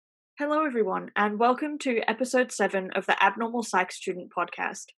Hello, everyone, and welcome to episode 7 of the Abnormal Psych Student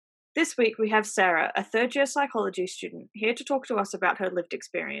podcast. This week we have Sarah, a third year psychology student, here to talk to us about her lived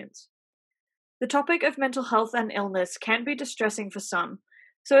experience. The topic of mental health and illness can be distressing for some,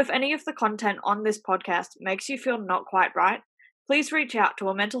 so if any of the content on this podcast makes you feel not quite right, please reach out to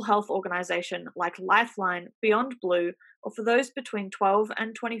a mental health organisation like Lifeline, Beyond Blue, or for those between 12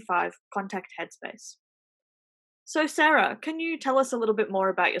 and 25, contact Headspace. So, Sarah, can you tell us a little bit more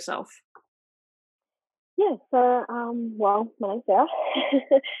about yourself? Yeah, so, my name's Sarah.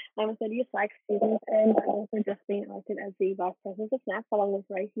 I'm a third year psych student, and I've also just been elected as the Vice President of SNAP, along with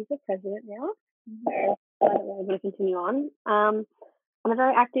Ray, who's the President now. So, I'm able to continue on. I'm a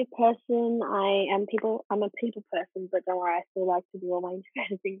very active person. I'm a people person, but don't worry, I still like to do all my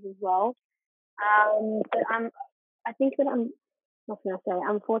integrated things as well. But I think that what can I say?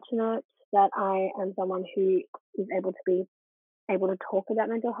 I'm fortunate that I am someone who is able to talk about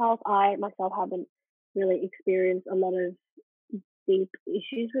mental health. I myself haven't really experienced a lot of deep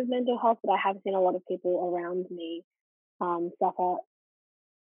issues with mental health, but I have seen a lot of people around me suffer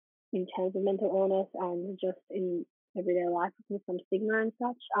in terms of mental illness and just in everyday life with some stigma and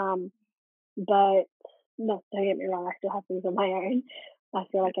such. But no, don't get me wrong, I still have things on my own. I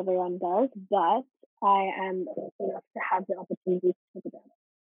feel like everyone does, but I am lucky enough to have the opportunity to talk about it.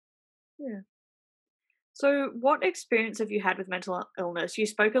 Yeah. So, what experience have you had with mental illness? You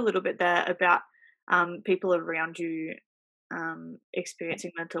spoke a little bit there about people around you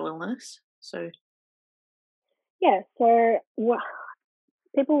experiencing mental illness. So, Yeah, so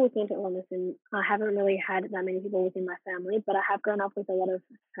people with mental illness, and I haven't really had that many people within my family, but I have grown up with a lot of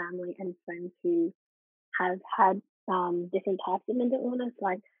family and friends who have had different types of mental illness.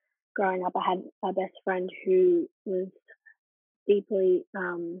 Like growing up, I had a best friend who was deeply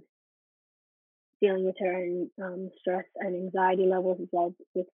dealing with her own stress and anxiety levels as well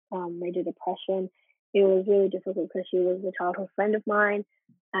with major depression. It was really difficult because she was a childhood friend of mine,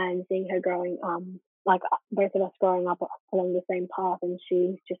 and seeing her growing like both of us growing up along the same path, and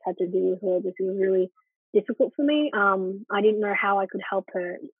she just had to deal with all this. It was really difficult for me. I didn't know how I could help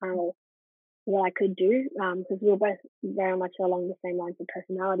her or what I could do because we were both very much along the same lines of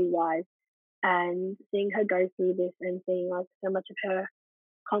personality wise. And seeing her go through this and seeing like so much of her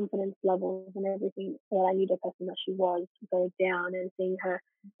confidence levels and everything that I knew the person that she was go down, and seeing her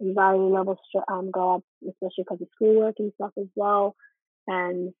anxiety levels go up, especially because of schoolwork and stuff as well,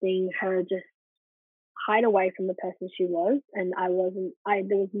 and seeing her just hide away from the person she was, and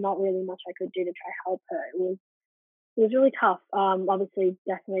there was not really much I could do to try help her. It was really tough. Obviously,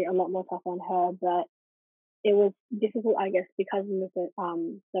 definitely a lot more tough on her, but it was difficult, I guess, because of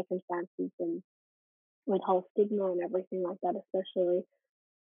the circumstances and with whole stigma and everything like that, especially.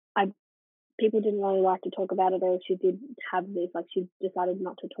 I People didn't really like to talk about it, or she did have this, like she decided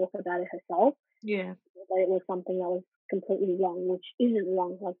not to talk about it herself. yeah, But it was something that was completely wrong, which isn't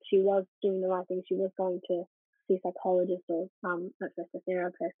wrong. Like she was doing the right thing. She was going to see a psychologist or at first a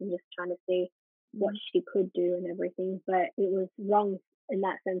therapist and just trying to see what she could do and everything. But it was wrong in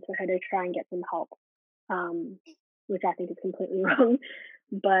that sense for her to try and get some help, which I think is completely wrong.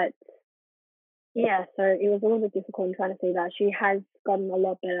 But yeah, so it was a little bit difficult in trying to see that. She has gotten a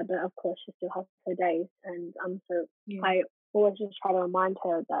lot better, but of course she still has her days. And so yeah, I always just try to remind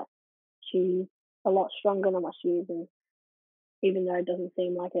her that she's a lot stronger than what she is, and even though it doesn't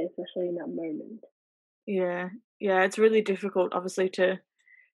seem like it, especially in that moment. yeah, yeah. It's really difficult, obviously,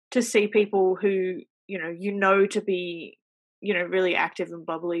 to see people who to be really active and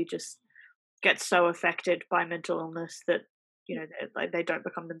bubbly just get so affected by mental illness that they don't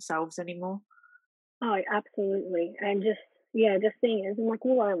become themselves anymore. Oh, absolutely. And just yeah, just seeing it, and like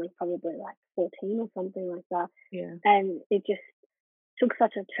we were only probably like 14 or something like that, Yeah, and it just took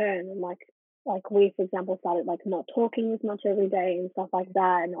such a turn, and like we, for example, started like not talking as much every day and stuff like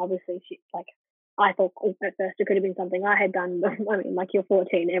that. And obviously she like I thought at first it could have been something I had done, but I mean, like you're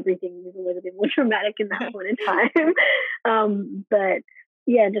 14, everything is always a bit more traumatic in that point in time. But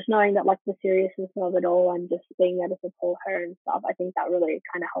yeah, just knowing that like the seriousness of it all and just being there to support her and stuff, I think that really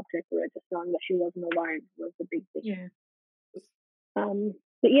kind of helped her through it. Just knowing that she wasn't alone was the big thing. yeah,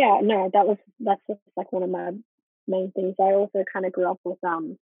 But yeah, no, that's just like one of my main things. I also kind of grew up with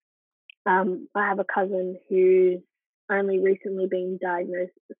I have a cousin who's only recently been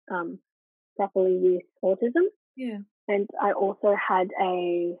diagnosed properly with autism, yeah. and I also had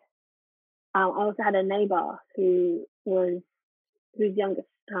a neighbor whose youngest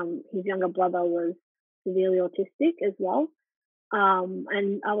his younger brother was severely autistic as well.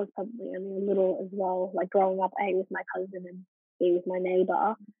 And I was probably only a little as well, like growing up A with my cousin and B with my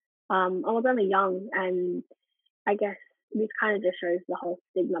neighbor. I was only young, and I guess this kind of just shows the whole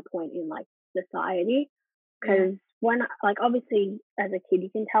stigma point in like society. Because when, like, obviously as a kid, you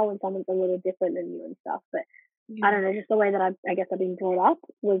can tell when someone's a little different than you and stuff. But I don't know, just the way that I guess I've been brought up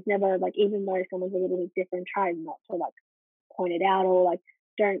was never like, even though someone's a little bit different, try not to like point it out or like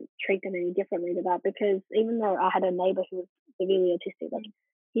don't treat them any differently to that. Because even though I had a neighbor who was severely autistic, like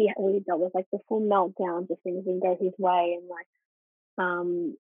we dealt with like the full meltdowns if things didn't go his way, and like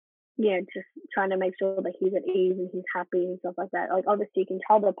just trying to make sure that he's at ease and he's happy and stuff like that. Like obviously you can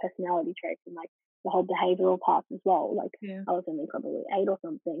tell the personality traits and like the whole behavioral parts as well. Like I was only probably 8 or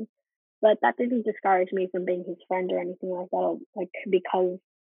something, but that didn't discourage me from being his friend or anything like that. Or, like because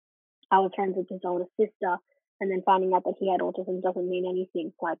I was friends with his older sister, and then finding out that he had autism doesn't mean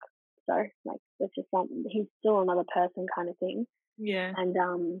anything. Like so, like it's just something. He's still another person, kind of thing. Yeah. And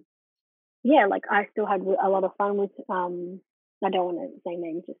like I still had a lot of fun with I don't want to say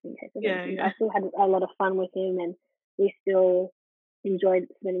names just in case of anything. I still had a lot of fun with him, and we still enjoyed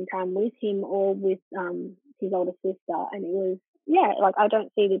spending time with him or with his older sister. And it was like I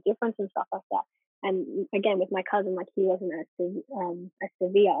don't see the difference and stuff like that. And again, with my cousin, like he wasn't as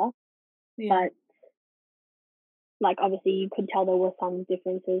severe, but like obviously you could tell there were some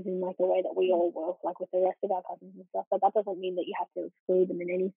differences in like the way that we all were, like with the rest of our cousins and stuff. But that doesn't mean that you have to exclude them in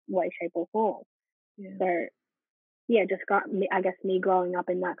any way, shape, or form. So just got me, I guess, me growing up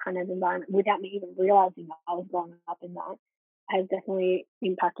in that kind of environment without me even realizing that I was growing up in that has definitely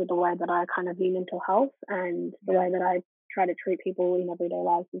impacted the way that I kind of view mental health and the way that I try to treat people in everyday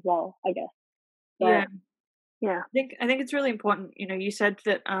lives as well, I guess. But, I think it's really important. You know, you said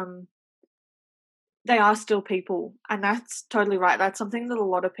that they are still people, and that's totally right. That's something that a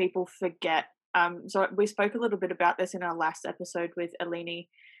lot of people forget. So we spoke a little bit about this in our last episode with Eleni,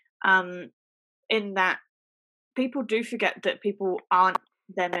 in that people do forget that people aren't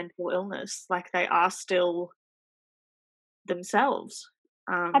their mental illness. Like they are still themselves.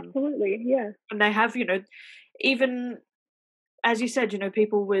 Absolutely, yeah. And they have, even as you said,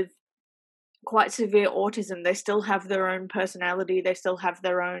 people with quite severe autism, they still have their own personality. They still have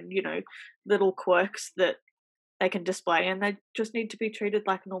their own, little quirks that they can display, and they just need to be treated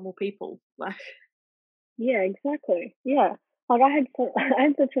like normal people. Like, yeah, exactly. Yeah, like I had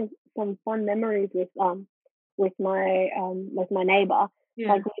some fun memories with my neighbor.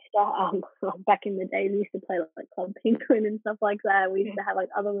 Like we used to back in the day, we used to play like Club Penguin and stuff like that. We used to have like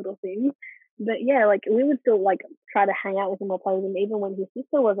other little things. But like we would still like try to hang out with him or play with him even when his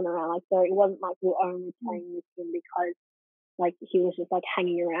sister wasn't around. Like so it wasn't like we were only playing with him because like he was just like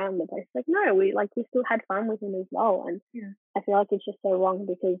hanging around the place. Like no, we still had fun with him as well. And I feel like it's just so wrong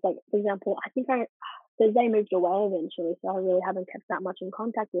because like for example, I think because they moved away eventually, so I really haven't kept that much in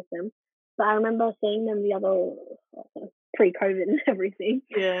contact with them. But I remember seeing them the other pre-COVID and everything.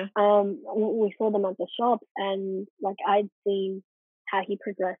 Yeah. We saw them at the shops, and like I'd seen how he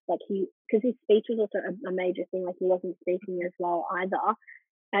progressed. Like because his speech was also a major thing. Like he wasn't speaking as well either.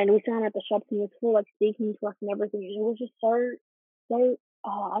 And we saw him at the shops, and he was full like speaking to us and everything. And it was just so.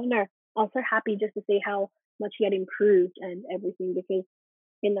 I don't know. I was so happy just to see how much he had improved and everything because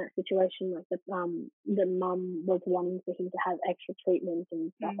in that situation, like the mum was wanting for him to have extra treatment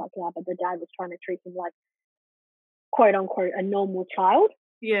and stuff like that, but the dad was trying to treat him like quote unquote a normal child.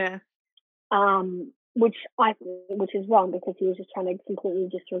 Yeah. Which is wrong because he was just trying to completely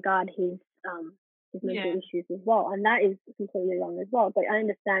disregard his mental issues as well, and that is completely wrong as well. But I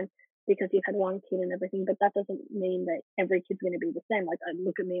understand because you've had one kid and everything, but that doesn't mean that every kid's going to be the same. Like I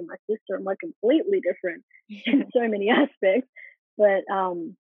look at me and my sister, and we're completely different in so many aspects. But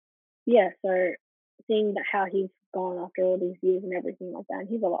so seeing that how he's gone after all these years and everything like that, and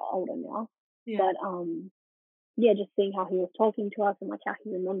he's a lot older now. But just seeing how he was talking to us and like how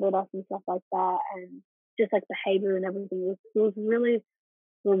he remembered us and stuff like that, and just like behavior and everything was really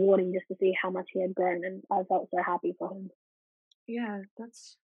rewarding just to see how much he had grown, and I felt so happy for him. Yeah,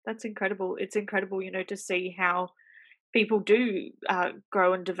 that's incredible. It's incredible, to see how people do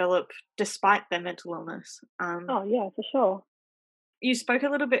grow and develop despite their mental illness. Oh yeah, for sure. You spoke a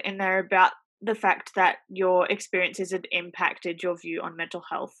little bit in there about the fact that your experiences had impacted your view on mental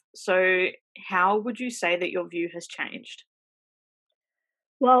health. So how would you say that your view has changed?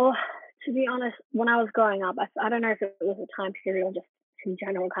 Well, to be honest, when I was growing up, I don't know if it was a time period or just in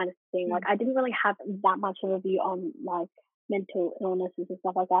general kind of thing. Like I didn't really have that much of a view on like mental illnesses and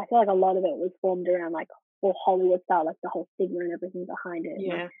stuff like that. I feel like a lot of it was formed around like all Hollywood style, like the whole stigma and everything behind it.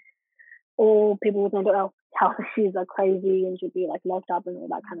 Yeah. Like, all people with mental health issues are crazy and should be like locked up and all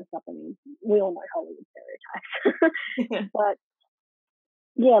that kind of stuff. I mean, we all know Hollywood stereotypes. But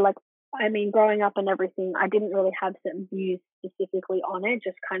like I mean, growing up and everything, I didn't really have certain views specifically on it,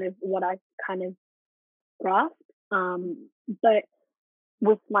 just kind of what I kind of grasped. But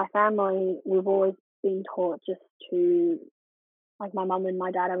with my family, we've always been taught just to, like my mum and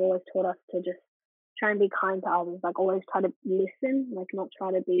my dad have always taught us to just try and be kind to others, like always try to listen, like not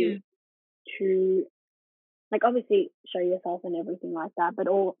try to Yeah. be too, like obviously show yourself and everything like that, but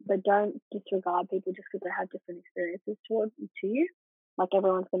don't disregard people just because they have different experiences towards to you. Like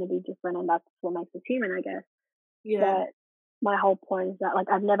everyone's going to be different, and that's what makes us human, I guess. Yeah. But my whole point is that like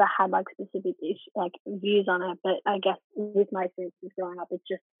I've never had like specific like views on it, but I guess with my experiences growing up, it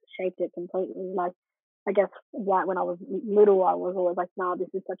just shaped it completely. Like I guess right when I was little, I was always like, "Nah, this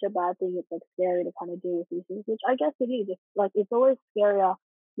is such a bad thing. It's like scary to kind of deal with these things," which I guess it is. It's like it's always scarier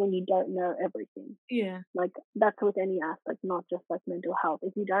when you don't know everything. Yeah. Like that's with any aspect, not just like mental health.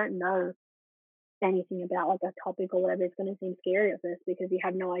 If you don't know anything about like a topic or whatever, it's going to seem scary at first because you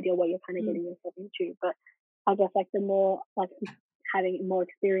have no idea what you're kind of getting yourself into. But I guess like the more like having more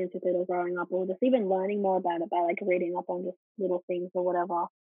experience with it or growing up or just even learning more about it by like reading up on just little things or whatever,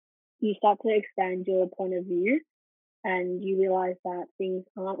 you start to expand your point of view and you realize that things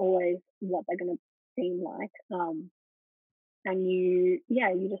aren't always what they're going to seem like. And you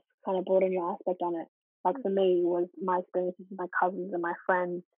just kind of broaden your aspect on it. Like for me, was my experiences with my cousins and my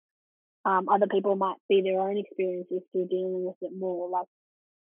friends. Other people might be their own experiences through dealing with it more. Like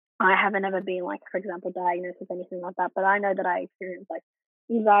I haven't ever been like, for example, diagnosed with anything like that, but I know that I experience like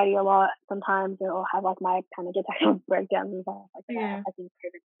anxiety a lot sometimes, or have like my panic attacks breakdowns and stuff like that. Yeah. I think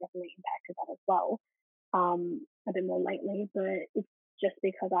COVID definitely impacted that as well, a bit more lately. But it's just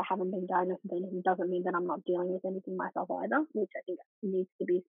because I haven't been diagnosed with anything doesn't mean that I'm not dealing with anything myself either, which I think needs to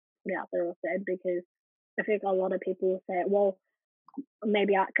be put out there or said because I think a lot of people say, well,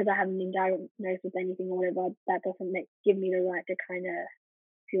 maybe because I haven't been diagnosed with anything or whatever, that doesn't give me the right to kind of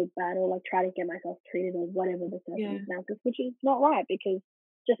feel bad or like try to get myself treated or whatever the Yeah. circumstances, which is not right because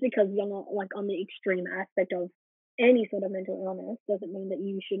just because you're not like on the extreme aspect of any sort of mental illness doesn't mean that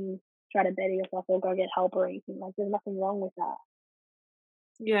you shouldn't try to better yourself or go get help or anything. Like there's nothing wrong with that.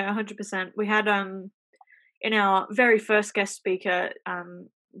 Yeah, 100%. We had in our very first guest speaker,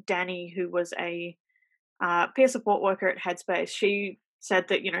 Danny, who was a peer support worker at Headspace. She said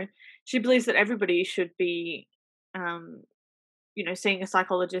that she believes that everybody should be um, seeing a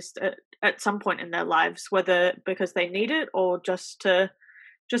psychologist at some point in their lives, whether because they need it or just to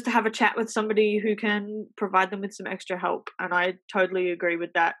have a chat with somebody who can provide them with some extra help. And I totally agree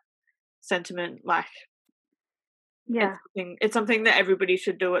with that sentiment. Like Yeah. it's something that everybody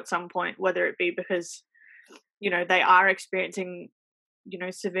should do at some point, whether it be because they are experiencing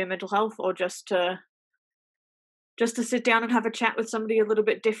severe mental health, or just to sit down and have a chat with somebody a little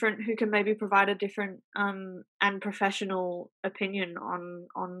bit different who can maybe provide a different and professional opinion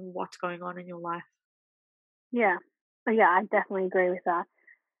on what's going on in your life. Yeah. Yeah, I definitely agree with that.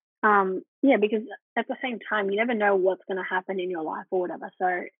 Yeah, because at the same time, you never know what's going to happen in your life or whatever. So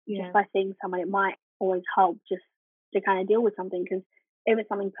just Yeah. by seeing someone, it might always help just to kind of deal with something. Because if it's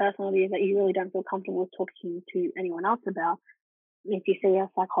something personal to you that you really don't feel comfortable talking to anyone else about, if you see a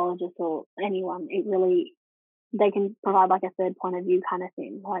psychologist or anyone, they can provide like a third point of view kind of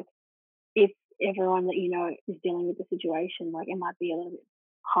thing. Like if everyone that you know is dealing with the situation, like it might be a little bit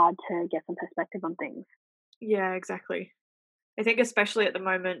hard to get some perspective on things. Yeah, exactly. I think especially at the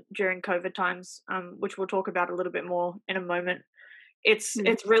moment during COVID times, which we'll talk about a little bit more in a moment, it's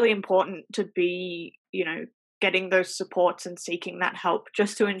really important to be, getting those supports and seeking that help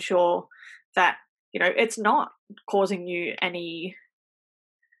just to ensure that, it's not causing you any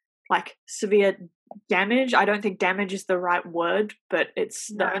like severe damage. I don't think damage is the right word, but it's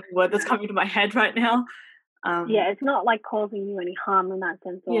the only word that's coming to my head right now. Yeah, it's not like causing you any harm in that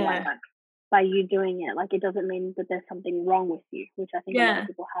sense, or like Yeah. by you doing it. Like it doesn't mean that there's something wrong with you, which I think a lot of Yeah,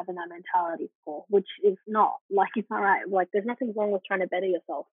 people have in that mentality for, which is not. Like it's not right. Like there's nothing wrong with trying to better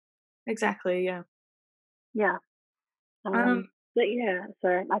yourself. exactly. Yeah. Yeah. Um, But yeah, so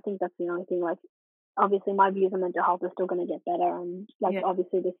I think that's the only thing. Like obviously my views on mental health are still going to get better, and like yeah,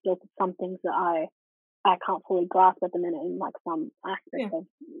 obviously there's still some things that I can't fully grasp at the minute in like some yeah, aspects of,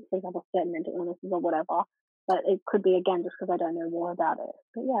 for example, certain mental illnesses or whatever. But it could be again just because I don't know more about it.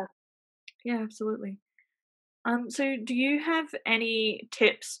 But yeah. yeah, absolutely. So do you have any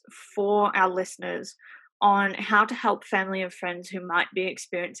tips for our listeners on how to help family and friends who might be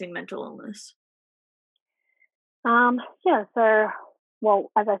experiencing mental illness? Yeah, so,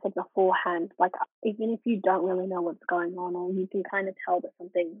 well, as I said beforehand, like, even if you don't really know what's going on or you can kind of tell that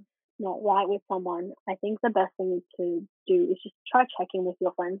something's not right with someone, I think the best thing to do is just try checking with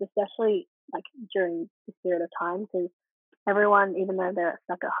your friends, especially like during this period of time, because everyone, even though they're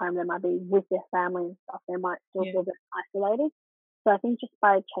stuck at home, they might be with their family and stuff, they might still Yeah, feel a bit isolated. So I think just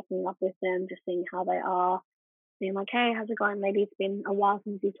by checking up with them, just seeing how they are, being like, hey, how's it going? Maybe it's been a while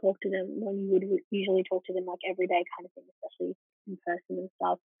since you talked to them when you would usually talk to them like every day kind of thing, especially in person and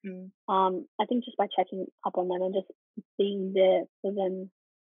stuff. I think just by checking up on them and just being there for them,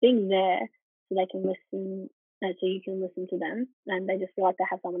 being there so they can listen, so you can listen to them, and they just feel like they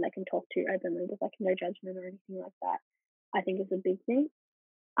have someone they can talk to openly with like no judgment or anything like that, I think is a big thing.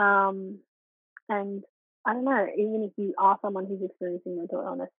 And I don't know, even if you are someone who's experiencing mental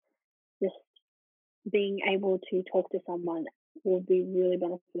illness, just being able to talk to someone will be really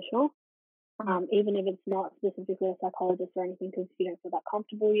beneficial. Even if it's not specifically a psychologist or anything, because if you don't feel that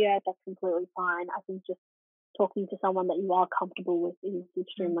comfortable yet, that's completely fine. I think just talking to someone that you are comfortable with is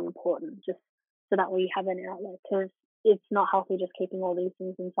extremely important, just so that way you have an outlet, because it's not healthy just keeping all these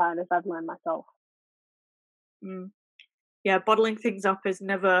things inside, as I've learned myself. Yeah, bottling things up is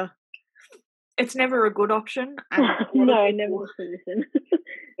never a good option. And no, never a solution.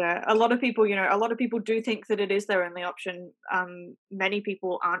 Yeah, a lot of people, a lot of people do think that it is their only option. Many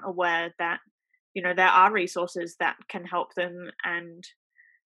people aren't aware that, there are resources that can help them and,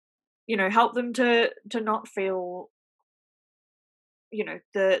 help them to not feel,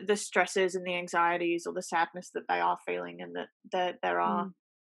 the stresses and the anxieties or the sadness that they are feeling, and that there are,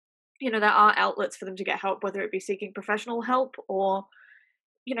 there are outlets for them to get help, whether it be seeking professional help or,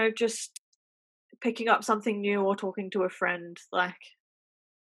 just picking up something new or talking to a friend. Like,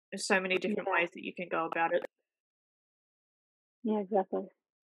 there's so many different ways that you can go about it. Yeah, exactly.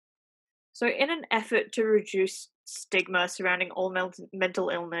 So in an effort to reduce stigma surrounding all mental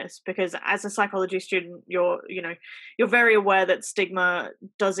illness, because as a psychology student, you're very aware that stigma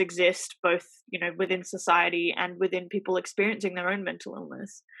does exist both, within society and within people experiencing their own mental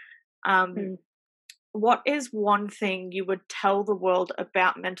illness. What is one thing you would tell the world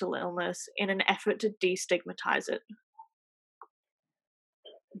about mental illness in an effort to destigmatize it?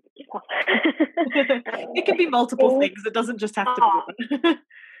 It can be multiple things. It doesn't just have to be one.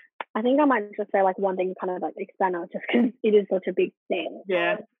 I think I might just say like one thing, kind of like expand on, just because it is such a big thing.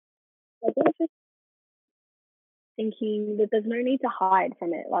 Yeah. I think just thinking that there's no need to hide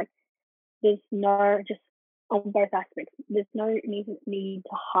from it. Like, there's no, just on both aspects, there's no need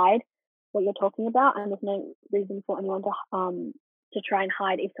to hide what you're talking about, and there's no reason for anyone to try and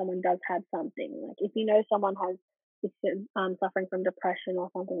hide if someone does have something. Like, if you know someone is suffering from depression or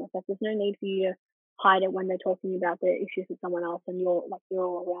something like that, there's no need for you to hide it when they're talking about their issues with someone else and you're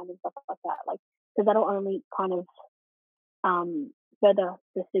all around and stuff like that. Like, because that'll only kind of further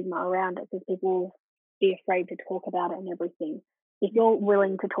the stigma around it, because people will be afraid to talk about it and everything. If you're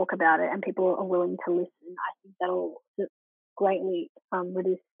willing to talk about it and people are willing to listen, I think that'll greatly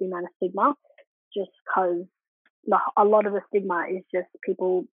reduce the amount of stigma, just because a lot of the stigma is just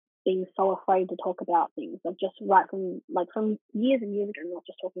people being so afraid to talk about things, like just right from years and years ago, not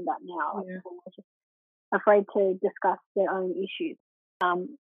just talking about now. Like, people are just afraid to discuss their own issues.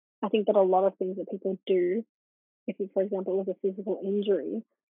 I think that a lot of things that people do, if it, for example, was a physical injury,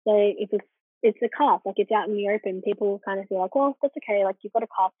 if it's a cast, like it's out in the open, people kind of feel like, well, that's okay, like you've got a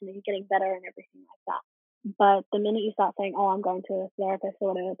cast and you're getting better and everything like that. But the minute you start saying, oh, I'm going to a therapist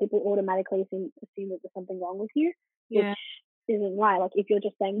or whatever, people automatically assume that there's something wrong with you, which isn't right. Like, if you're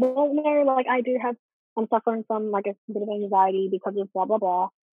just saying, well, no, like I'm suffering from like a bit of anxiety because of blah, blah, blah,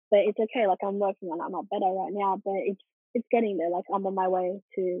 but it's okay, like I'm working on it, I'm not better right now, but it's getting there, like I'm on my way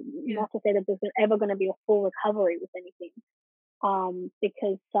to, not to say that there's ever going to be a full recovery with anything,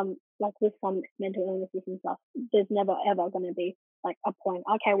 because with some mental illnesses and stuff, there's never ever going to be like a point,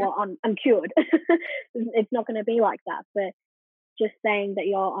 okay, well, I'm cured. It's not going to be like that. But just saying that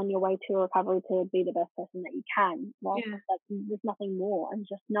you're on your way to recovery to be the best person that you can, there's nothing more. And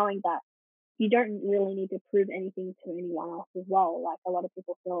just knowing that you don't really need to prove anything to anyone else as well. Like, a lot of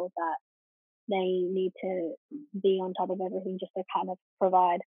people feel that they need to be on top of everything just to kind of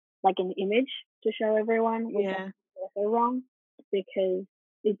provide like an image to show everyone, which is also wrong, because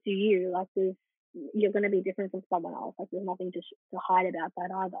it's you. Like, you're going to be different from someone else. Like, there's nothing to hide about that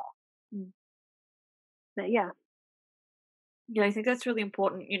either. But yeah, I think that's really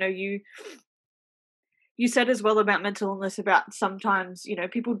important. You said as well about mental illness, about sometimes,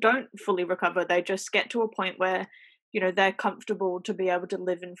 people don't fully recover. They just get to a point where, they're comfortable to be able to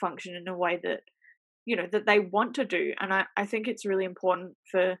live and function in a way that, that they want to do. And I think it's really important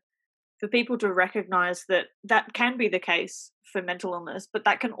for people to recognize that can be the case for mental illness, but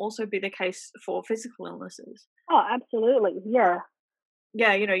that can also be the case for physical illnesses. Oh, absolutely. Yeah.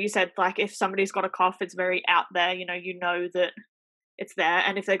 Yeah, you said, like, if somebody's got a cough, it's very out there, you know that it's there,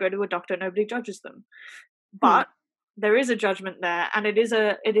 and if they go to a doctor, nobody judges them. But there is a judgment there, and it is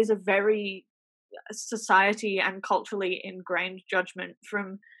a very society and culturally ingrained judgment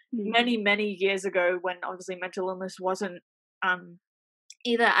from, many years ago, when obviously mental illness wasn't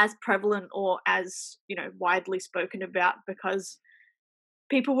either as prevalent or as, widely spoken about, because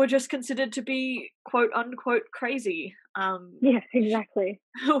people were just considered to be quote unquote crazy. Yeah, exactly.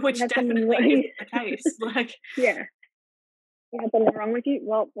 Which definitely isn't the case. Like, yeah. You have something wrong with you?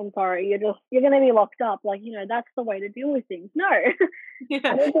 Well, I'm sorry. You're going to be locked up. Like, that's the way to deal with things. No. yeah,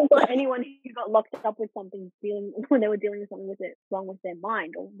 I don't think that anyone who got locked up with something when they were dealing with something with it wrong with their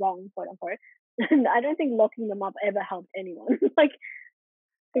mind, or wrong, quote unquote, I don't think locking them up ever helped anyone. Like,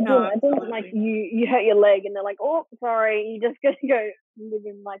 no, I think like you hurt your leg and they're like, oh, sorry, you just got to go live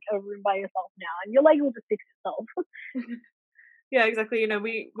in like a room by yourself now, and your leg will just fix itself. Yeah, exactly.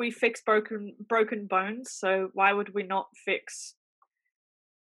 We fix broken bones, so why would we not fix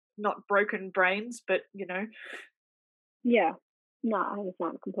not broken brains, but Yeah. No, I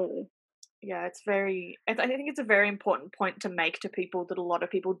understand completely. Yeah, I think it's a very important point to make to people that a lot of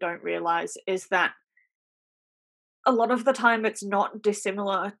people don't realize, is that a lot of the time it's not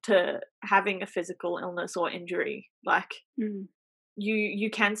dissimilar to having a physical illness or injury. Like, you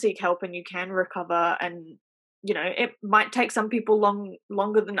can seek help and you can recover, and it might take some people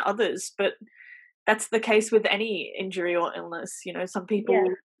longer than others, but that's the case with any injury or illness. Some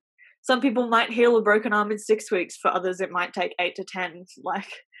people might heal a broken arm in 6 weeks. For others, it might take 8 to 10.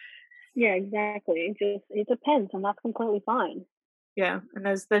 Like, yeah, exactly. It depends, and that's completely fine. yeah, and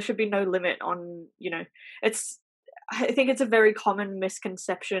there should be no limit on. I think it's a very common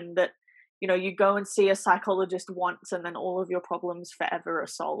misconception that you go and see a psychologist once and then all of your problems forever are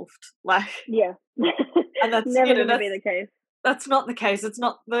solved. Like, yeah, and that's never going to be the case. That's not the case. It's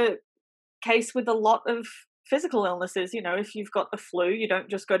not the case with a lot of physical illnesses. If you've got the flu, you don't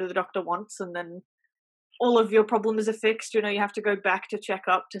just go to the doctor once and then all of your problems are fixed. You have to go back to check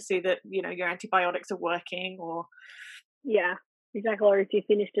up to see that your antibiotics are working, or yeah, exactly. Or if you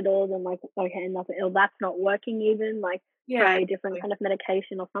finished it all, then like, okay, nothing. Oh, that's not working even. Like, try a different kind of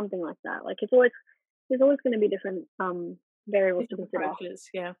medication or something like that. Like, there's always going to be different variables to consider. Approaches,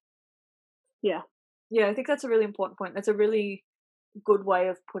 yeah. Yeah. Yeah, I think that's a really important point. That's a really good way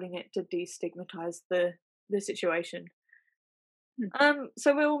of putting it, to destigmatize the situation.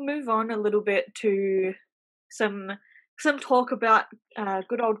 So we'll move on a little bit to some talk about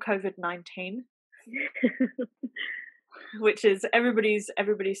good old COVID-19, which is everybody's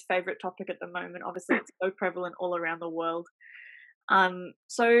favorite topic at the moment. Obviously, it's so prevalent all around the world.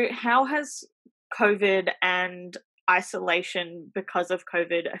 So how has COVID and isolation because of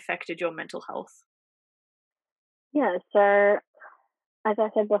COVID affected your mental health? Yeah, so as I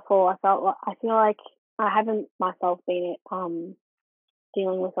said before, I feel like I haven't myself been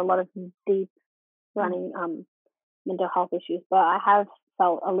dealing with a lot of deep running mental health issues, but I have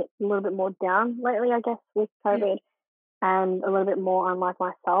felt a little bit more down lately, I guess, with COVID, and a little bit more unlike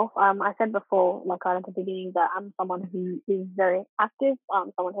myself. I said before, like right at the beginning, that I'm someone who is very active,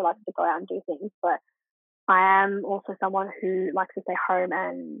 someone who likes to go out and do things, but I am also someone who likes to stay home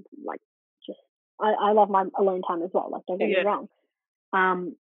and like just I love my alone time as well. Like, don't get me wrong.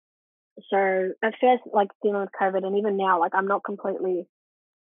 So at first, like dealing with COVID, and even now, like I'm not completely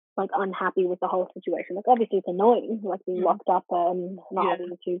like unhappy with the whole situation. Like, obviously it's annoying, like being locked up and not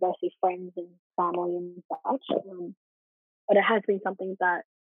able to go see friends and family and such. But it has been something that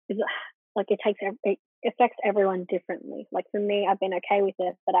is like it affects everyone differently. Like for me, I've been okay with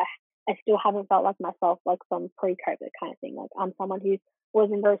it, but I still haven't felt like myself, like from pre-COVID kind of thing. Like I'm someone who's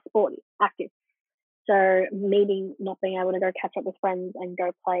always been very sporty, active. So not being able to go catch up with friends and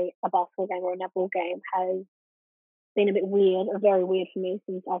go play a basketball game or a netball game has been a bit weird, or very weird for me,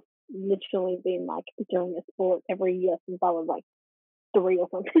 since I've literally been like doing a sport every year since I was like 3 or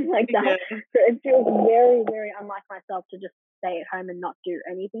something like that. Yeah. So it feels very, very unlike myself to just stay at home and not do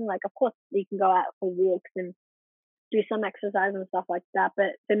anything. Like, of course, you can go out for walks and do some exercise and stuff like that,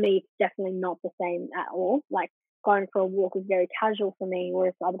 but for me, it's definitely not the same at all. Like, going for a walk is very casual for me,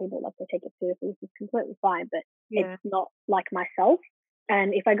 whereas for other people, like, they take it seriously, which is completely fine, but it's not like myself.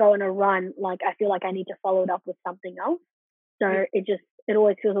 And if I go on a run, like, I feel like I need to follow it up with something else. So it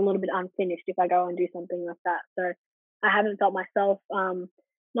always feels a little bit unfinished if I go and do something like that. So I haven't felt myself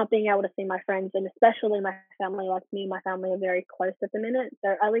not being able to see my friends, and especially my family. Like, me and my family are very close at the minute.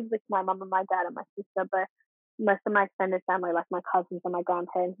 So I live with my mum and my dad and my sister, but most of my extended family, like my cousins and my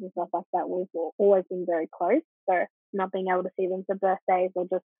grandparents and stuff like that, we've always been very close. So not being able to see them for birthdays or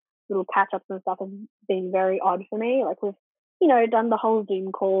just little catch-ups and stuff has been very odd for me. Like, we've, done the whole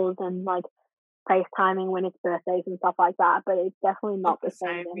Zoom calls and like FaceTiming when it's birthdays and stuff like that, but it's definitely not the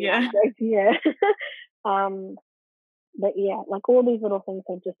same. Yeah. But yeah, like all these little things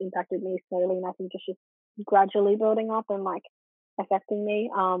have just impacted me slowly, and I think it's just gradually building up. And like, affecting me.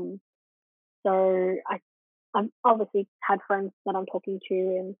 So I've obviously had friends that I'm talking to,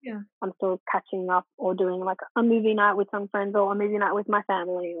 and Yeah. I'm still catching up or doing like a movie night with some friends or a movie night with my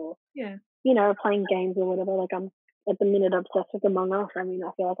family, or Yeah. playing games or whatever. Like I'm at the minute obsessed with Among Us. I mean,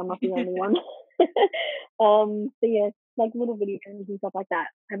 I feel like I'm not the only one. So yeah, like little video games and stuff like that.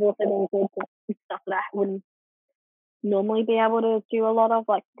 I've also been good to stuff that I wouldn't normally be able to do a lot of,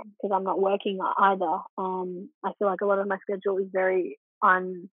 like because I'm not working either. I feel like a lot of my schedule is very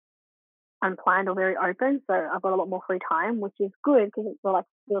unplanned or very open, so I've got a lot more free time, which is good because it like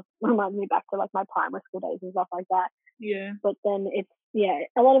feels reminds me back to like my primary school days and stuff like that. Yeah. But then it's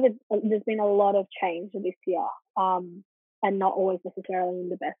a lot of it. There's been a lot of change this year, and not always necessarily in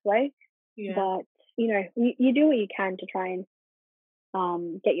the best way. Yeah. But you do what you can to try and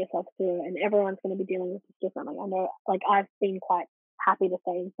get yourself through it, and everyone's going to be dealing with this differently. I know, like I've been quite happy to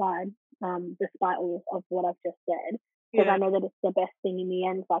stay inside, despite all of what I've just said, because Yeah. I know that it's the best thing in the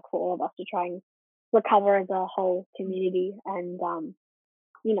end, like for all of us to try and recover as a whole community, and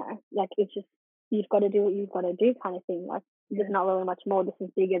like it's just you've got to do what you've got to do, kind of thing. Like there's not really much more. This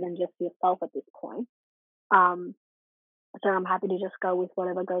is bigger than just yourself at this point. So I'm happy to just go with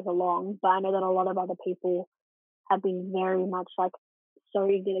whatever goes along. But I know that a lot of other people have been very much like so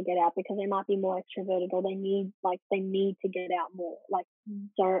eager to get out because they might be more extroverted or they need to get out more. Like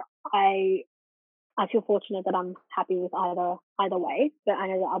so I feel fortunate that I'm happy with either way, but I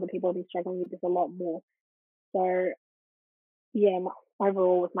know that other people have been struggling with this a lot more. So yeah,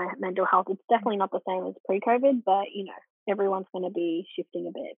 overall with my mental health, it's definitely not the same as pre-COVID, but everyone's going to be shifting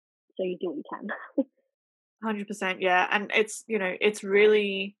a bit. So you do what you can. 100%. Yeah. And it's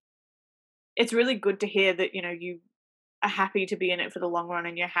really good to hear that, you are happy to be in it for the long run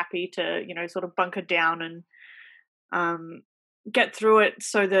and you're happy to, sort of bunker down and get through it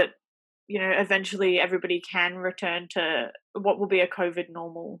so that, eventually everybody can return to what will be a COVID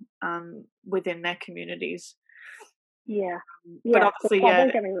normal within their communities. Yeah. But Yeah. obviously,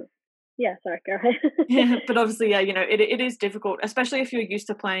 Don't get me wrong. Yeah, sorry, go ahead. yeah, but obviously, it is difficult, especially if you're used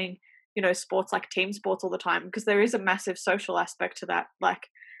to playing, sports like team sports all the time, because there is a massive social aspect to that, like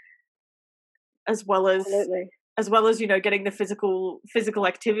as well as Absolutely. getting the physical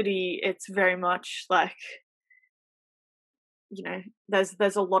activity. It's very much like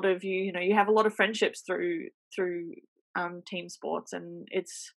there's a lot of you have a lot of friendships through team sports, and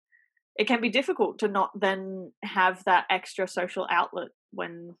it can be difficult to not then have that extra social outlet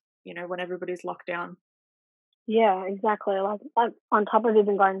when when everybody's locked down. Yeah, exactly. Like on top of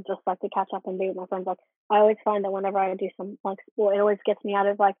even going just like to catch up and be with my friends, like I always find that whenever I do some like sport, it always gets me out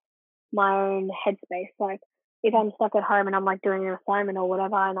of like my own headspace. Like if I'm stuck at home and I'm like doing an assignment or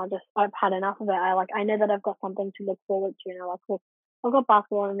whatever, and I've had enough of it, I know that I've got something to look forward to. Like, well, I've got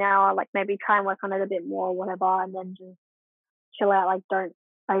basketball and now I like maybe try and work on it a bit more or whatever, and then just chill out. Like don't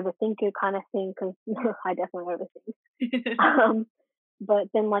overthink it kind of thing, because I definitely overthink. But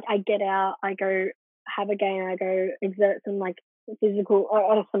then like I get out, I go have a game, I go exert some like physical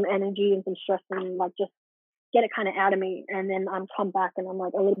or some energy and some stress and like just get it kind of out of me, and then I'm come back and I'm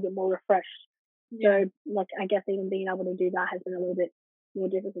like a little bit more refreshed. Yeah. So like I guess even being able to do that has been a little bit more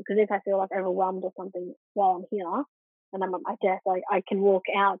difficult, because if I feel like overwhelmed or something while I'm here and I'm at my desk, like I can walk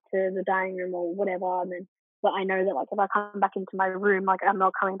out to the dining room or whatever, and then but I know that like if I come back into my room, like I'm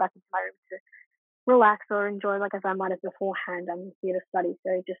not coming back into my room to relax or enjoy like as I might have beforehand. I'm here to study,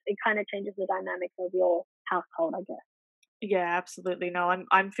 so it kind of changes the dynamics of your household, I guess. Yeah, absolutely. No,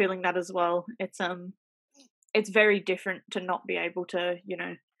 I'm feeling that as well. It's very different to not be able to,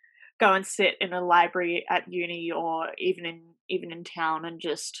 go and sit in a library at uni or even in town and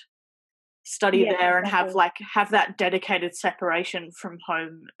just study Yeah, there and exactly. have that dedicated separation from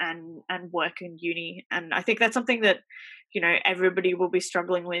home and work in uni. And I think that's something that everybody will be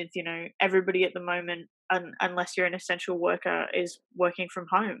struggling with. Everybody at the moment, unless you're an essential worker, is working from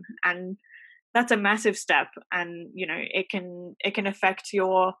home, and that's a massive step. And it can affect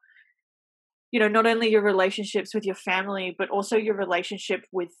your not only your relationships with your family, but also your relationship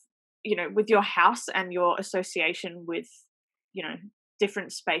with your house and your association with you know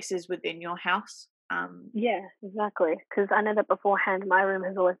different spaces within your house. Yeah, exactly. Because I know that beforehand, my room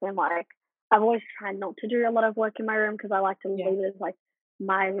has always been like I've always tried not to do a lot of work in my room because I like to Yeah. leave it as like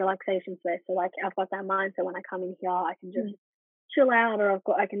my relaxation space. So like I've got that mindset when I come in here, I can just chill out, or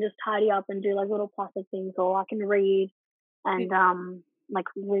I can just tidy up and do like little plastic things, or I can read Yeah. and like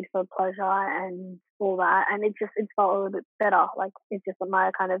read for pleasure and all that, and it felt a little bit better. Like it's just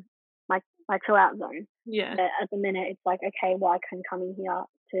my kind of my chill out zone. Yeah. But at the minute, it's like okay, well I can come in here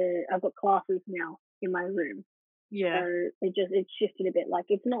to I've got classes now in my room, so Yeah. it shifted a bit. Like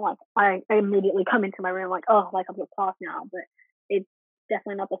it's not like I immediately come into my room like oh like I've got class now, but it's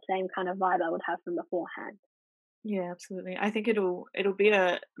definitely not the same kind of vibe I would have from beforehand. Yeah, absolutely. I think it'll be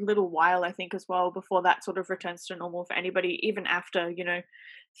a little while, I think, as well, before that sort of returns to normal for anybody, even after,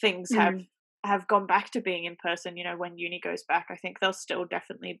 things Mm. have gone back to being in person, when uni goes back. I think there'll still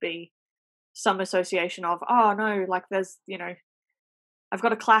definitely be some association of, oh no, like there's, I've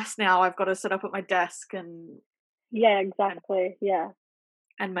got a class now, I've got to sit up at my desk Yeah, and, exactly. Yeah.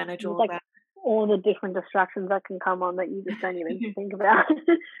 and manage There's all of like that. all the different distractions that can come on that you just don't even think about.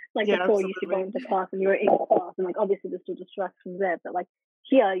 Like Yeah, before, you used to go absolutely. into class and you were in class, and like obviously there's still distractions there, but like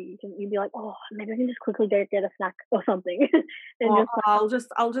here you'd be like, oh, maybe I can just quickly go get a snack or something, and Or just like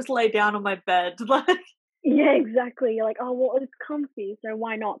I'll just lay down on my bed. Like, yeah, exactly. You're like, oh well, it's comfy, so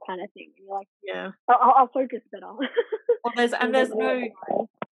why not, kind of thing. And you're like, yeah. I'll focus better. Well, there's So and it's like, there's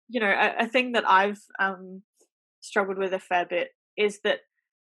no, a thing that I've struggled with a fair bit is that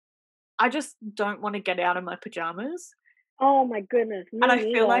I just don't want to get out of my pajamas. oh my goodness, And me I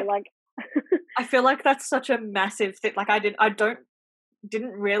feel neither. like Like, I feel like that's such a massive thing. Like I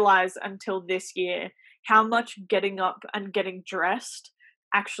didn't realize until this year how much getting up and getting dressed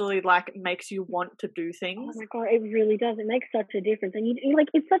actually like makes you want to do oh things. my god, it really does. It makes such a difference, and you like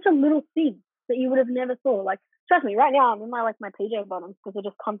it's such a little thing that you would have never thought. Like, trust me, right now I'm in my PJ bottoms because they're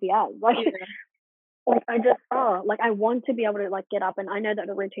just comfy as. Like, Yeah. like I just like I want to be able to like get up, and I know that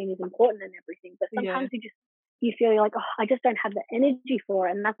the routine is important and everything, but Yeah. sometimes you feel like, oh, I just don't have the energy for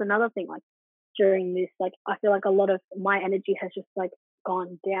it, and that's another thing. Like during this, like I feel like a lot of my energy has just like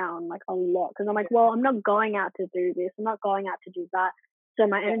gone down like a lot because I'm like, well, I'm not going out to do this, I'm not going out to do that, so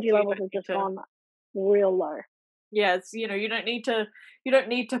my Yeah. energy So you levels don't have need just to gone real low. yeah, it's you don't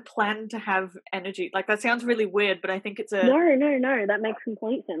need to plan to have energy. Like that sounds really weird, but I think it's a No, no, no, that makes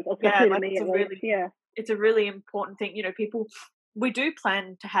complete sense, yeah, especially to like me at least. Yeah, it's a really important thing. People we do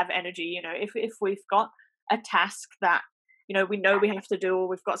plan to have energy, if we've got a task that, we know we have to do or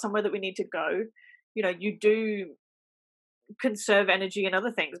we've got somewhere that we need to go, you do conserve energy and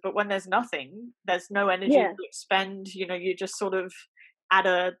other things. But when there's nothing, there's no energy yeah, to expend, you're just sort of at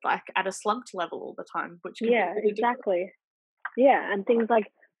a slumped level all the time, which can be yeah, really difficult. exactly. Yeah, and things like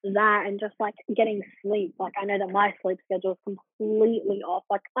that, and just like getting sleep. Like I know that my sleep schedule is completely off.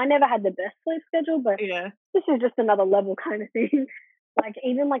 Like I never had the best sleep schedule, but Yeah. this is just another level kind of thing. Like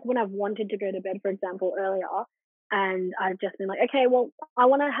even like when I've wanted to go to bed, for example, earlier, and I've just been like, okay, well, I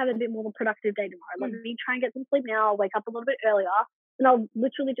want to have a bit more of a productive day tomorrow. Let Mm. me try and get some sleep now. I'll wake up a little bit earlier, and I'll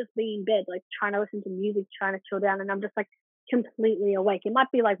literally just be in bed, like trying to listen to music, trying to chill down, and I'm just like completely awake. It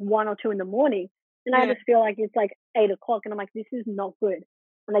might be like 1 or 2 in the morning, and I Yeah. just feel like it's like 8 o'clock, and I'm like, this is not good.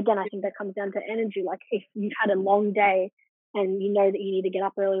 And again, I think that comes down to energy. Like if you've had a long day and you know that you need to get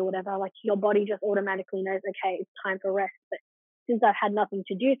up early or whatever, like your body just automatically knows, okay, it's time for rest. But since I've had nothing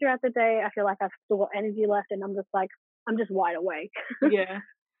to do throughout the day, I feel like I've still got energy left, and I'm just like, I'm just wide awake. Yeah.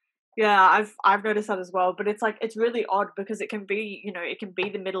 Yeah, I've noticed that as well, but it's like it's really odd because it can be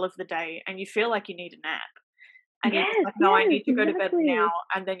the middle of the day and you feel like you need a nap and you're just Yes, like, "No, I yes, need to go to bed now." exactly.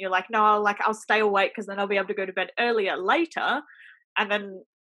 And then you're like, "No, I'll stay awake because then I'll be able to go to bed earlier later." And then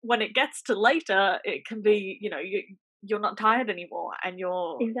when it gets to later, it can be, you're not tired anymore and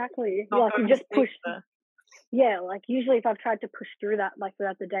you're Exactly. Yeah, not like you going to just sleep push. for Yeah, like usually if I've tried to push through that like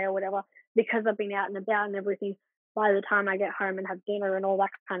throughout the day or whatever, because I've been out and about and everything, by the time I get home and have dinner and all that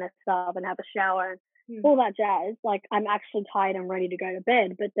kind of stuff and have a shower and Hmm. all that jazz, like I'm actually tired and ready to go to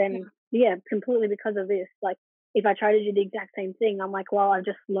bed. But Yeah. then yeah, completely because of this, like if I try to do the exact same thing, I'm like, well, I've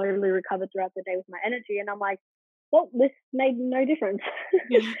just slowly recovered throughout the day with my energy, and I'm like, well, this made no difference.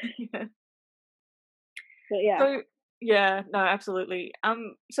 Yeah. Yeah. But yeah. So yeah, no, absolutely.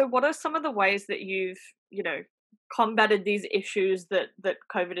 So what are some of the ways that you've, combated these issues that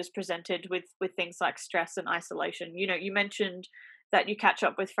COVID has presented with things like stress and isolation? You mentioned that you catch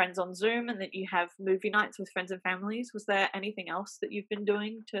up with friends on Zoom and that you have movie nights with friends and families. Was there anything else that you've been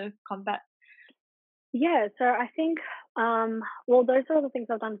doing to combat? Yeah, so I think, well, those are the things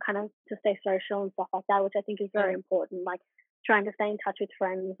I've done kind of to stay social and stuff like that, which I think is Yeah. very important. Like trying to stay in touch with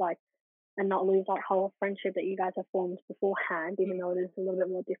friends, like, and not lose that whole friendship that you guys have formed beforehand, Mm. even though it is a little bit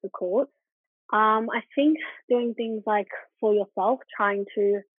more difficult. I think doing things like for yourself, trying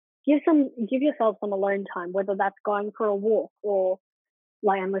to give yourself some alone time, whether that's going for a walk or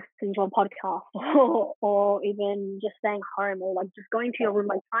like and listening to a podcast or even just staying home or like just going to your room,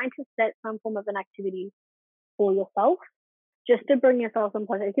 like trying to set some form of an activity for yourself just to bring yourself some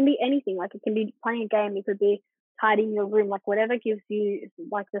pleasure. It can be anything, like it can be playing a game, it could be tidying your room, like whatever gives you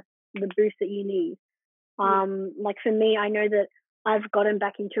like the boost that you need. Yeah. Like for me, I know that I've gotten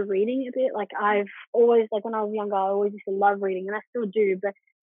back into reading a bit. Like I've always, like when I was younger, I always used to love reading, and I still do. But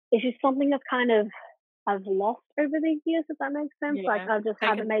it's just something that's kind of I've lost over the years, if that makes sense. Like Yeah. I just Taking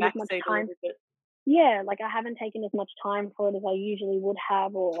haven't the made as back much seat a time. little bit. Yeah, like I haven't taken as much time for it as I usually would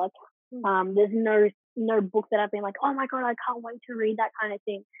have, or like Mm. there's no book that I've been like, oh my god, I can't wait to read that kind of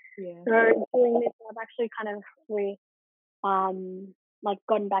thing. Yeah. So doing this, I've actually kind of like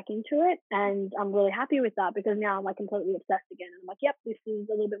gotten back into it, and I'm really happy with that because now I'm like completely obsessed again. And I'm like, yep, this is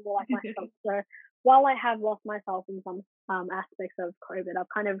a little bit more like myself. So while I have lost myself in some aspects of COVID, I've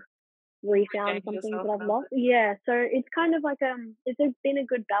kind of refound Regain some things yourself that I've now. lost. Yeah, so it's kind of like been a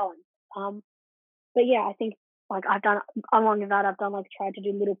good balance. But yeah, I think like I've done along with that, I've done like tried to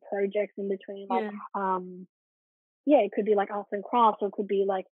do little projects in between, like Yeah. yeah, it could be like arts and crafts, or it could be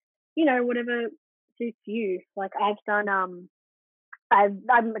like whatever suits you. Like I've done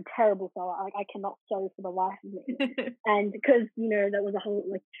I'm a terrible sewer. Like I cannot sew for the life of me. And because that was a whole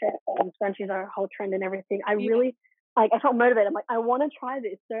like scrunchies are a whole trend and everything. I Yeah. really I felt motivated. I'm like, I want to try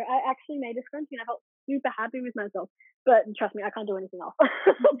this. So I actually made a scrunchie and I felt super happy with myself. But trust me, I can't do anything else.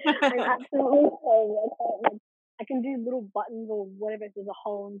 I'm absolutely so I can do little buttons or whatever if there's a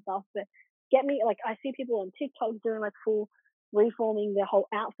hole and stuff. But get me like I see people on TikTok doing like full reforming their whole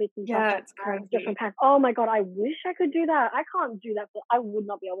outfits and stuff Yeah, like it's that, crazy. different pants. Oh my god, I wish I could do that. I can't do that. I would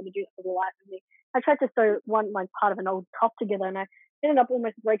not be able to do that for the life of me. I tried to sew one like part of an old top together, and I ended up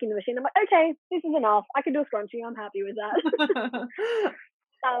almost breaking the machine. I'm like, okay, this is enough. I can do a scrunchie. I'm happy with that.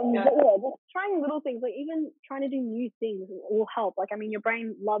 Yeah. But yeah, just trying little things, like even trying to do new things will help. Like, I mean, your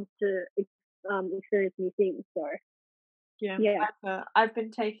brain loves to experience new things. So Yeah. yeah. I've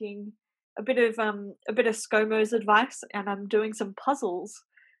been taking a bit of ScoMo's advice, and I'm doing some puzzles,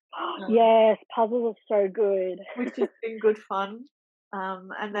 um, Yes, puzzles are so good. which has been good fun.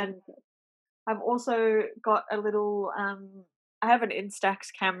 And then I've also got a little I have an Instax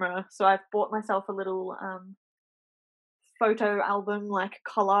camera, so I've bought myself a little photo album like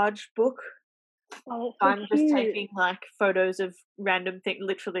collage book. Oh, So that's I'm so just cute. taking like photos of random things,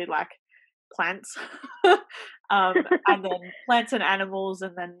 literally like plants, and then plants and animals,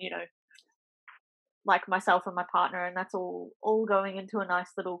 and then like myself and my partner, and that's all going into a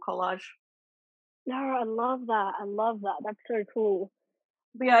nice little collage. No, I love that. I love that. That's so cool.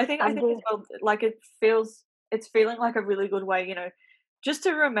 But yeah, I I'm think as doing. well, like it's feeling like a really good way, just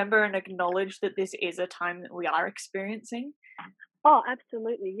to remember and acknowledge that this is a time that we are experiencing. Oh,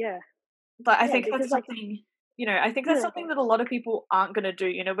 absolutely. Yeah. But I Yeah, think because that's like, something, I think that's no, something that a lot of people aren't going to do.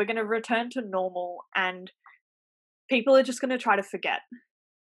 We're going to return to normal, and people are just going to try to forget.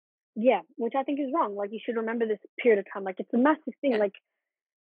 yeah, which I think is wrong. Like, you should remember this period of time. Like, it's a massive thing. Yeah. Like,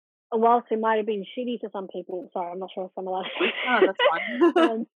 whilst it might have been shitty to some people. Sorry, I'm not sure if I'm allowed to. Oh, that's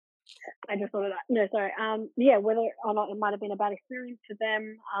fine. I just thought of that. No, sorry. Yeah, whether or not it might have been a bad experience for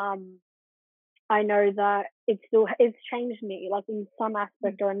them. I know that it's changed me, like in some Mm,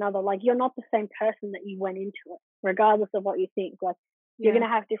 aspect or another. Like, you're not the same person that you went into it, regardless of what you think. Like, you're yeah.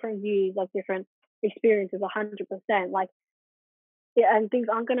 gonna have different views, like different experiences, 100%. Like, yeah, and things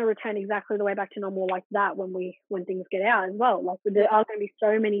aren't going to return exactly the way back to normal like that when things get out as well. Like, there Yeah. are going to be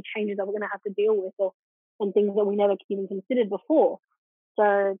so many changes that we're going to have to deal with, and things that we never even considered before.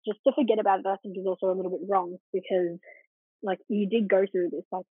 So just to forget about it, I think is also a little bit wrong because like you did go through this.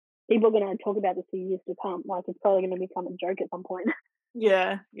 Like, people are going to talk about this for years to come. Like, it's probably going to become a joke at some point.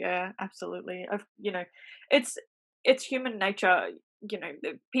 Yeah, yeah, absolutely. It's human nature.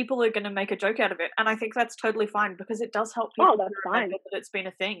 People are going to make a joke out of it, and I think that's totally fine because it does help Oh, people to that's remember fine. that it's been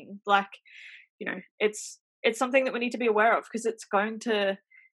a thing. Like, it's something that we need to be aware of because it's going to,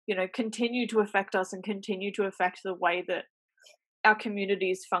 continue to affect us and continue to affect the way that our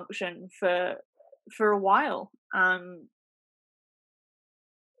communities function for a while.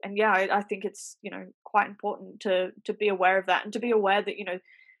 And yeah, I think it's quite important to be aware of that and to be aware that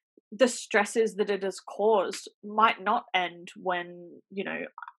the stresses that it has caused might not end when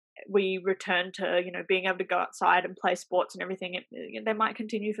we return to being able to go outside and play sports and everything. They might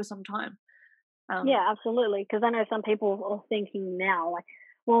continue for some time. Yeah, absolutely. Because I know some people are thinking now, like,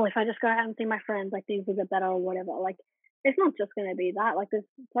 well, if I just go out and see my friends, like things will get better or whatever. Like, it's not just going to be that. Like, there's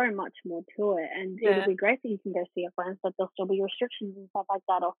so much more to it, and it'll Yeah, be great that you can go see your friends, but there'll still be restrictions and stuff like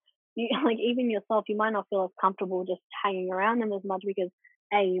that. Or you, like, even yourself, you might not feel as comfortable just hanging around them as much because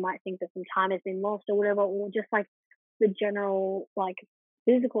you might think that some time has been lost or whatever, or just like the general like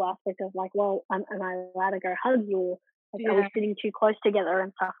physical aspect of like, well, am I allowed to go hug you? Or, like, are we yeah, sitting too close together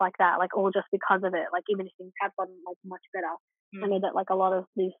and stuff like that? Like, all just because of it. Like, even if things have gotten like much better, I know mm, that like a lot of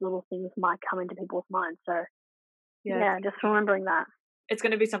these little things might come into people's minds. So yeah. yeah, just remembering that. It's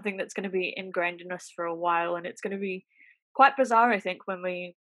going to be something that's going to be ingrained in us for a while, and it's going to be quite bizarre, I think, when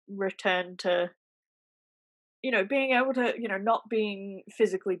we return to being able to not being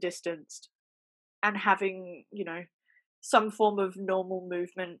physically distanced. and having, some form of normal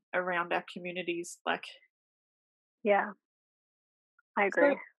movement around our communities. Like, Yeah, I so,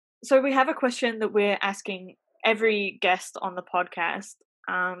 agree. so we have a question that we're asking every guest on the podcast.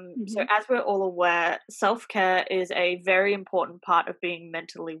 So, Hmm. as we're all aware, self care is a very important part of being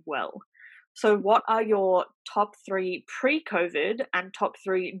mentally well. So, what are your top 3 pre COVID and top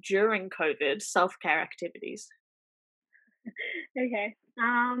 3 during COVID self care activities? Okay.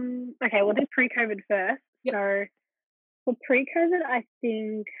 Okay, we'll do pre-COVID first. Yep. So for pre-COVID, I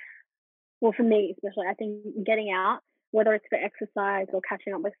think, well, for me especially, I think getting out, whether it's for exercise or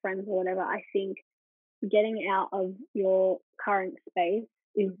catching up with friends or whatever, I think getting out of your current space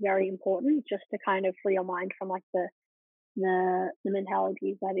is very important just to kind of free your mind from like the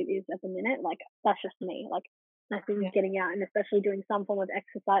mentalities that it is at the minute. Like that's just me. Like I Yeah. think getting out and especially doing some form of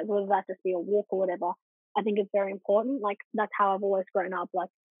exercise, whether that just be a walk or whatever, I think it's very important. Like that's how I've always grown up. Like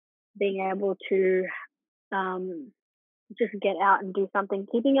being able to um, just get out and do something.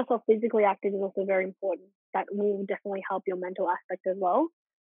 Keeping yourself physically active is also very important. That will definitely help your mental aspect as well.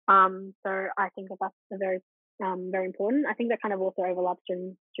 So I think that that's a very important. I think that kind of also overlaps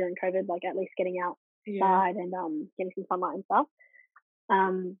during COVID, like at least getting Yeah. outside and getting some sunlight and stuff.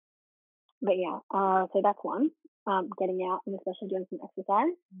 Um, but yeah, so that's one. Getting out and especially doing some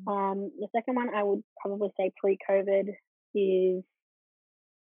exercise. Mm. The second one I would probably say pre-COVID is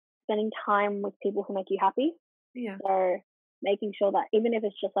spending time with people who make you happy. Yeah. So making sure that even if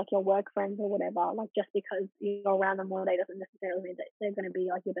it's just like your work friends or whatever, like just because you're around them all day doesn't necessarily mean that they're going to be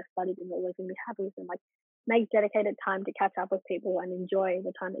like your best buddies and you're always going to be happy with them. Like make dedicated time to catch up with people and enjoy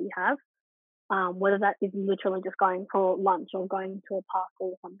the time that you have. Whether that is literally just going for lunch or going to a park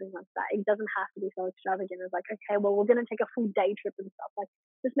or something like that. It doesn't have to be so extravagant as like, okay, well, we're going to take a full day trip and stuff. Like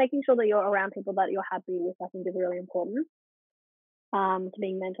just making sure that you're around people that you're happy with, I think is really important to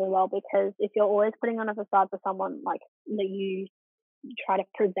being mentally well, because if you're always putting on a facade for someone like that you try to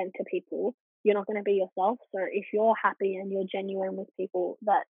present to people, you're not going to be yourself. So if you're happy and you're genuine with people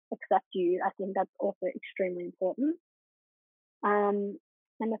that accept you, I think that's also extremely important. Um,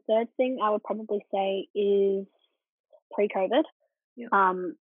 and the third thing I would probably say is pre-COVID, Yeah.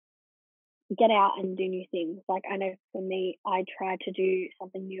 um, get out and do new things. Like I know for me, I try to do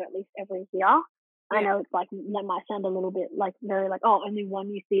something new at least every year. I Yeah. know it's like that might sound a little bit like very like, oh, only one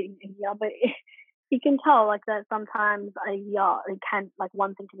new thing a year, but you can tell like that sometimes a year it can like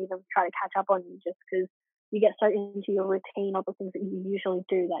one thing can even try to catch up on you just because you get so into your routine of the things that you usually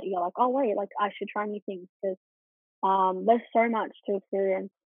do that you're like, oh wait, like I should try new things because there's so much to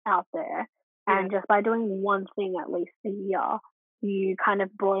experience out there. Yeah. And just by doing one thing at least a year, you kind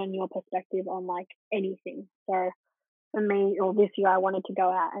of broaden your perspective on like anything. So for me, or this year, I wanted to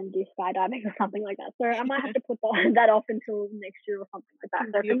go out and do skydiving or something like that. So I might have to put that off until next year or something like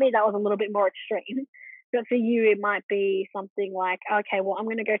that. So for me, that was a little bit more extreme. But for you, it might be something like, okay, well, I'm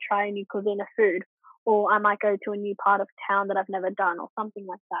going to go try a new cuisine of food, or I might go to a new part of town that I've never done, or something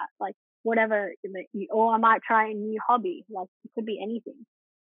like that. Like whatever, or I might try a new hobby. Like it could be anything.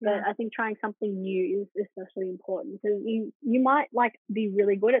 But Yeah. I think trying something new is especially important because you might like be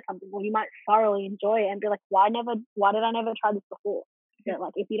really good at something, or you might thoroughly enjoy it and be like, why did I never try this before? But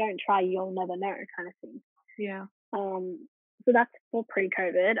like if you don't try, you'll never know, kind of thing. Yeah. So that's for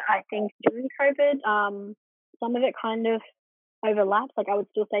pre-COVID. I think during COVID, some of it kind of overlaps. Like I would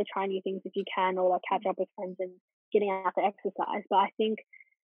still say try new things if you can, or like catch up with friends and getting out to exercise. But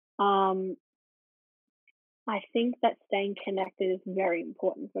um, I think that staying connected is very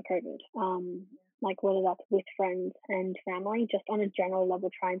important for COVID. Like whether that's with friends and family, just on a general level,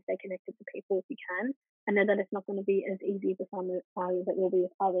 try and stay connected to people if you can. I know that it's not going to be as easy for some as it will be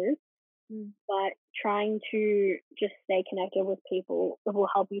with others, Mm. but trying to just stay connected with people will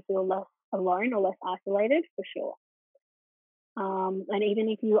help you feel less alone or less isolated for sure. And even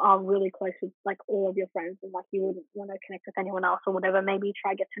if you are really close with like all of your friends and like you wouldn't want to connect with anyone else or whatever, maybe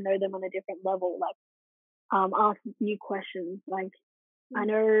try get to know them on a different level. Like ask new questions. Like I Mm.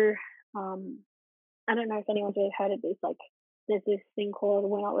 know, um, I don't know if anyone's really heard of this. Like there's this thing called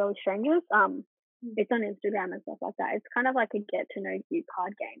We're Not Really Strangers. Mm. It's on Instagram and stuff like that. It's kind of like a get to know you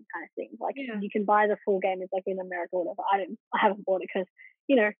card game kind of thing. Like Yeah. you can buy the full game. It's like in America or whatever. I haven't bought it because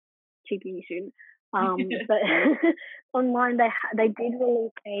cheap uni student. But online they did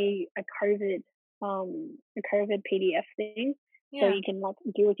release a COVID PDF thing, so Yeah. you can like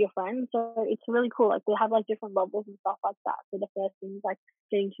do with your friends. So it's really cool. Like they have like different levels and stuff like that. So the first thing is like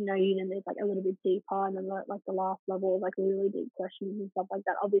getting to know you, and there's like a little bit deeper, and then like the last level is like really deep questions and stuff like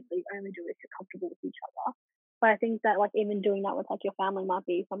that. Obviously, you only do it if you're comfortable with each other. But I think that like even doing that with like your family might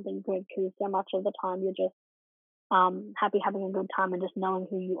be something good because so much of the time you're just happy having a good time and just knowing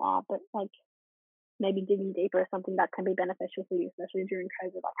who you are. But like maybe digging deeper is something that can be beneficial for you, especially during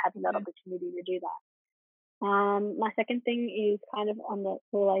COVID, like having that opportunity to do that. My second thing is kind of on the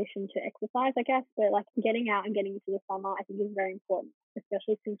relation to exercise, I guess, but like getting out and getting into the summer, I think is very important,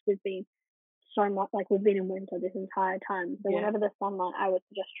 especially since we've been so much like we've been in winter this entire time. So whenever the sunlight, I would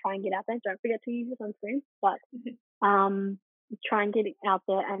just try and get out there. Don't forget to use your sunscreen, but try and get out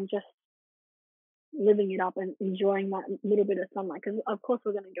there and just living it up and enjoying that little bit of sunlight. Because of course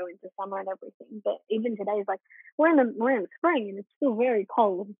we're going to go into summer and everything, but even today is like we're in spring and it's still very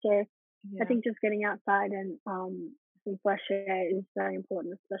cold. So I think just getting outside and some fresh air is very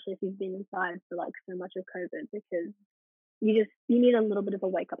important, especially if you've been inside for like so much of COVID, because you need a little bit of a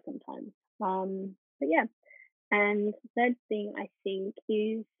wake up sometimes. But yeah, and third thing I think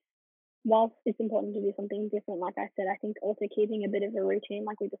is, whilst it's important to do something different, like I said, I think also keeping a bit of a routine,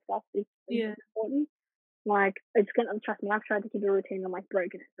 like we discussed, is important. Like trust me, I've tried to keep a routine and like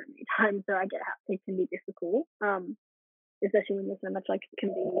broken it so many times, so I get how it can be difficult. Especially when there's so much like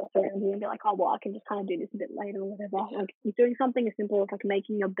convenience around you and be like, oh well, I can just kind of do this a bit later or whatever. Like doing something as simple as like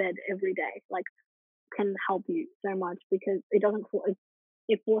making your bed every day, like can help you so much, because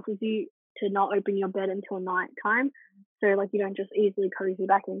it forces you to not open your bed until night time. So like you don't just easily cozy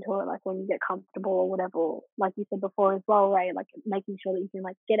back into it like when you get comfortable or whatever. Like you said before as well, Ray, like making sure that you can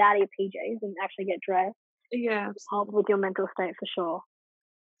like get out of your PJs and actually get dressed. Yeah. Help with your mental state for sure.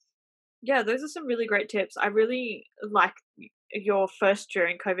 Yeah, those are some really great tips. I really like your first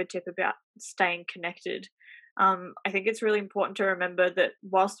during COVID tip about staying connected. I think it's really important to remember that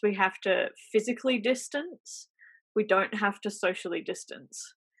whilst we have to physically distance, we don't have to socially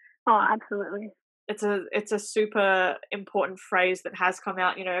distance. Oh, absolutely. It's a super important phrase that has come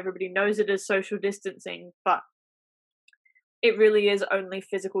out. Everybody knows it as social distancing, but it really is only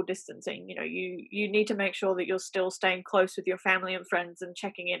physical distancing. You need to make sure that you're still staying close with your family and friends and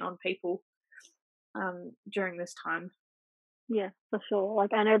checking in on people during this time. Yeah, for sure.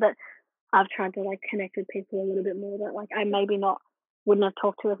 Like I know that I've tried to like connect with people a little bit more that like I maybe wouldn't have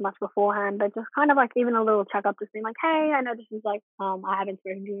talked to as much beforehand, but just kind of like even a little check up, just being like, hey, I know this is like I haven't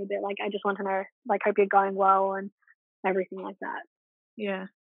spoken to you in a bit. Like I just want to know, like, hope you're going well and everything like that. Yeah.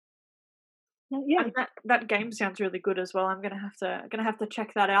 Yeah. And that game sounds really good as well. I'm gonna have to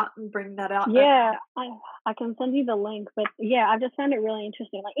check that out and bring that out. Yeah, I can send you the link, but yeah, I've just found it really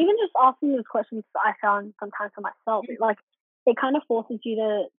interesting. Like even just asking these questions, I found sometimes for myself, it kind of forces you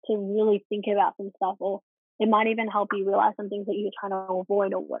to really think about some stuff, or it might even help you realize some things that you're trying to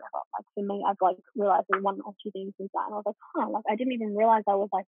avoid or whatever. Like for me, I've like realized one or two things since that, and I was like, like I didn't even realize I was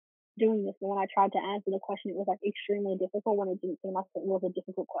like doing this. And when I tried to answer the question, it was like extremely difficult when it didn't seem like it was a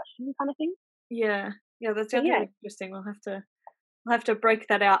difficult question, kind of thing. Yeah, that sounds really interesting. I'll have to break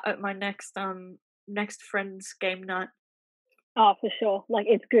that out at my next friends game night. Oh, for sure. Like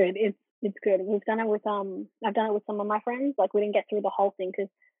it's good. It's good. We've done it with I've done it with some of my friends. Like we didn't get through the whole thing because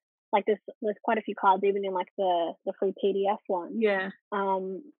like there's quite a few cards even in like the free PDF one. Yeah.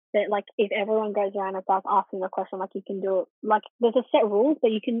 That like if everyone goes around and starts asking a question, like you can do it. Like there's a set rules,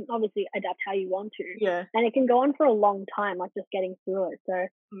 but you can obviously adapt how you want to. Yeah. And it can go on for a long time, like just getting through it. So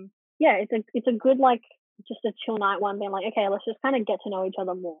yeah, it's a good like just a chill night one, being like, okay, let's just kind of get to know each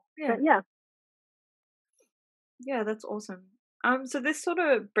other more. Yeah. But yeah. Yeah, that's awesome. So this sort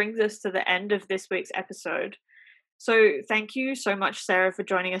of brings us to the end of this week's episode. So thank you so much, Sarah, for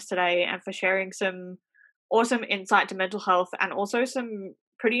joining us today and for sharing some awesome insight to mental health and also some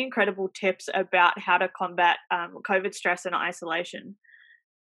pretty incredible tips about how to combat COVID stress and isolation.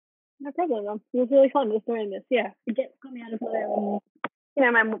 No problem. It was really fun just doing this. Yeah, it got me out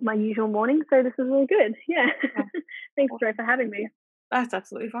of my usual morning. So this is really good. Yeah. Thanks, Joy, for having me. That's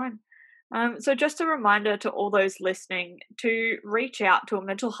absolutely fine. So just a reminder to all those listening to reach out to a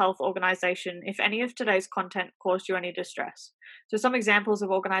mental health organisation if any of today's content caused you any distress. So some examples of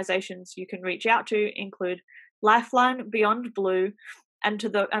organisations you can reach out to include Lifeline, Beyond Blue, and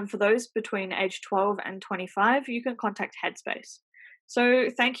for those between age 12 and 25, you can contact Headspace. So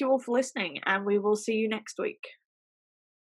thank you all for listening, and we will see you next week.